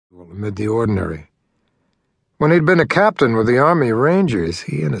amid the ordinary. When he'd been a captain with the Army Rangers,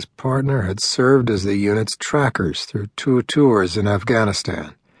 he and his partner had served as the unit's trackers through 2 tours in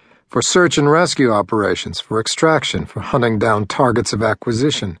Afghanistan, for search and rescue operations, for extraction, for hunting down targets of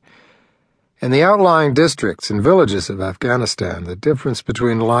acquisition. In the outlying districts and villages of Afghanistan, the difference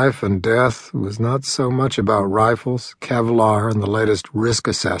between life and death was not so much about rifles, Kevlar, and the latest risk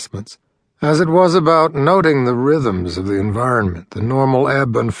assessments, as it was about noting the rhythms of the environment, the normal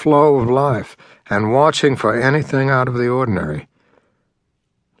ebb and flow of life, and watching for anything out of the ordinary.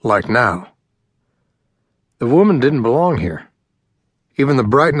 Like now. The woman didn't belong here. Even the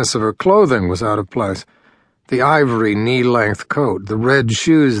brightness of her clothing was out of place. The ivory knee-length coat, the red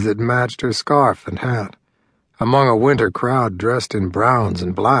shoes that matched her scarf and hat. Among a winter crowd dressed in browns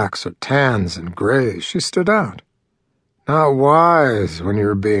and blacks or tans and grays, she stood out. Not wise when you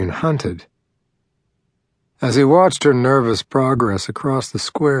were being hunted. As he watched her nervous progress across the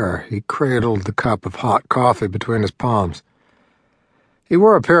square, he cradled the cup of hot coffee between his palms. He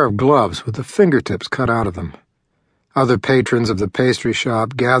wore a pair of gloves with the fingertips cut out of them. Other patrons of the pastry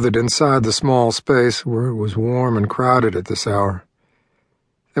shop gathered inside the small space where it was warm and crowded at this hour.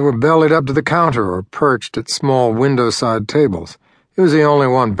 They were bellied up to the counter or perched at small window-side tables. He was the only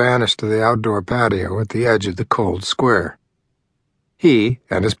one banished to the outdoor patio at the edge of the cold square. He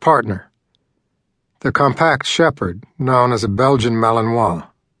and his partner. The compact shepherd, known as a Belgian Malinois,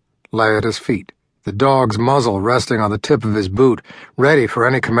 lay at his feet, the dog's muzzle resting on the tip of his boot, ready for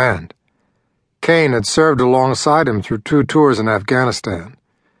any command. Kane had served alongside him through 2 tours in Afghanistan.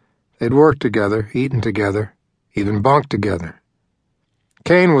 They'd worked together, eaten together, even bunked together.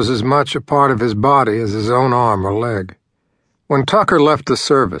 Kane was as much a part of his body as his own arm or leg. When Tucker left the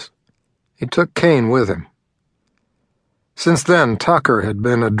service, he took Kane with him. Since then, Tucker had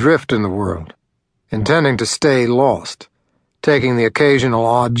been adrift in the world, intending to stay lost, taking the occasional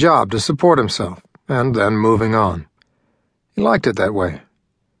odd job to support himself, and then moving on. He liked it that way.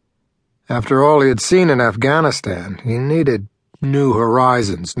 After all he had seen in Afghanistan, he needed new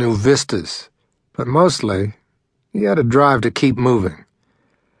horizons, new vistas, but mostly he had a drive to keep moving.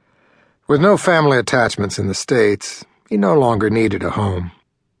 With no family attachments in the States, he no longer needed a home.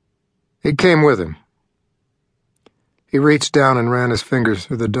 It came with him. He reached down and ran his fingers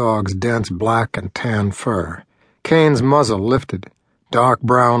through the dog's dense black and tan fur. Kane's muzzle lifted. Dark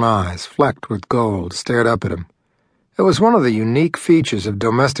brown eyes, flecked with gold, stared up at him. It was one of the unique features of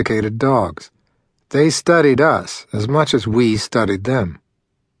domesticated dogs. They studied us as much as we studied them.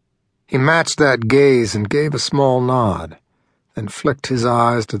 He matched that gaze and gave a small nod, then flicked his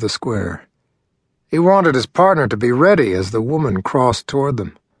eyes to the square. He wanted his partner to be ready as the woman crossed toward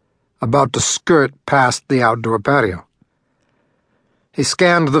them, about to skirt past the outdoor patio. He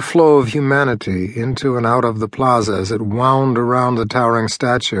scanned the flow of humanity into and out of the plaza as it wound around the towering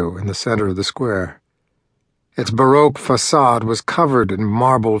statue in the center of the square. Its Baroque facade was covered in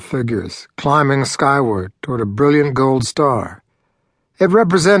marble figures, climbing skyward toward a brilliant gold star. It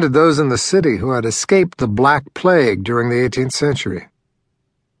represented those in the city who had escaped the Black Plague during the 18th century.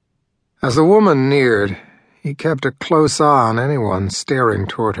 As the woman neared, he kept a close eye on anyone staring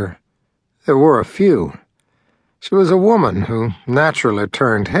toward her. There were a few. She was a woman who naturally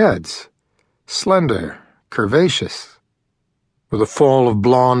turned heads, slender, curvaceous, with a fall of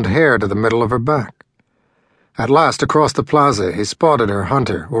blonde hair to the middle of her back. At last, across the plaza, he spotted her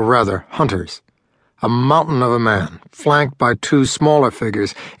hunter, or rather, hunters. A mountain of a man, flanked by 2 smaller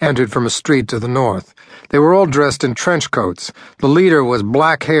figures, entered from a street to the north. They were all dressed in trench coats. The leader was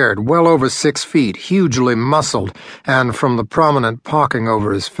black-haired, well over 6 feet, hugely muscled, and from the prominent pocking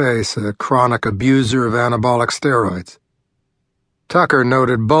over his face, a chronic abuser of anabolic steroids. Tucker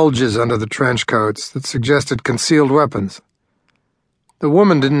noted bulges under the trench coats that suggested concealed weapons. The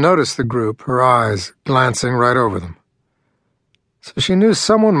woman didn't notice the group, her eyes glancing right over them. So she knew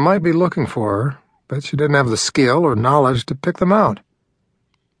someone might be looking for her, but she didn't have the skill or knowledge to pick them out.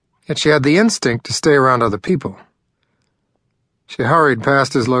 Yet she had the instinct to stay around other people. She hurried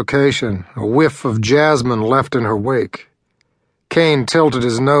past his location, a whiff of jasmine left in her wake. Kane tilted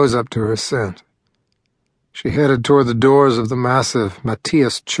his nose up to her scent. She headed toward the doors of the massive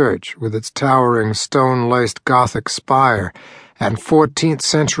Matthias Church with its towering stone-laced Gothic spire and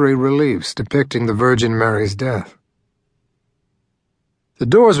 14th-century reliefs depicting the Virgin Mary's death. The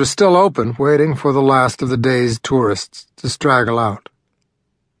doors were still open, waiting for the last of the day's tourists to straggle out.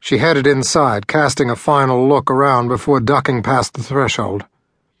 She headed inside, casting a final look around before ducking past the threshold.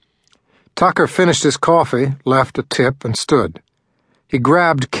 Tucker finished his coffee, left a tip, and stood. He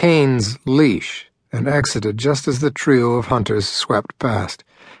grabbed Kane's leash and exited just as the trio of hunters swept past.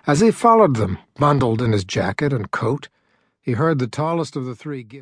 As he followed them, bundled in his jacket and coat, he heard the tallest of the 3 give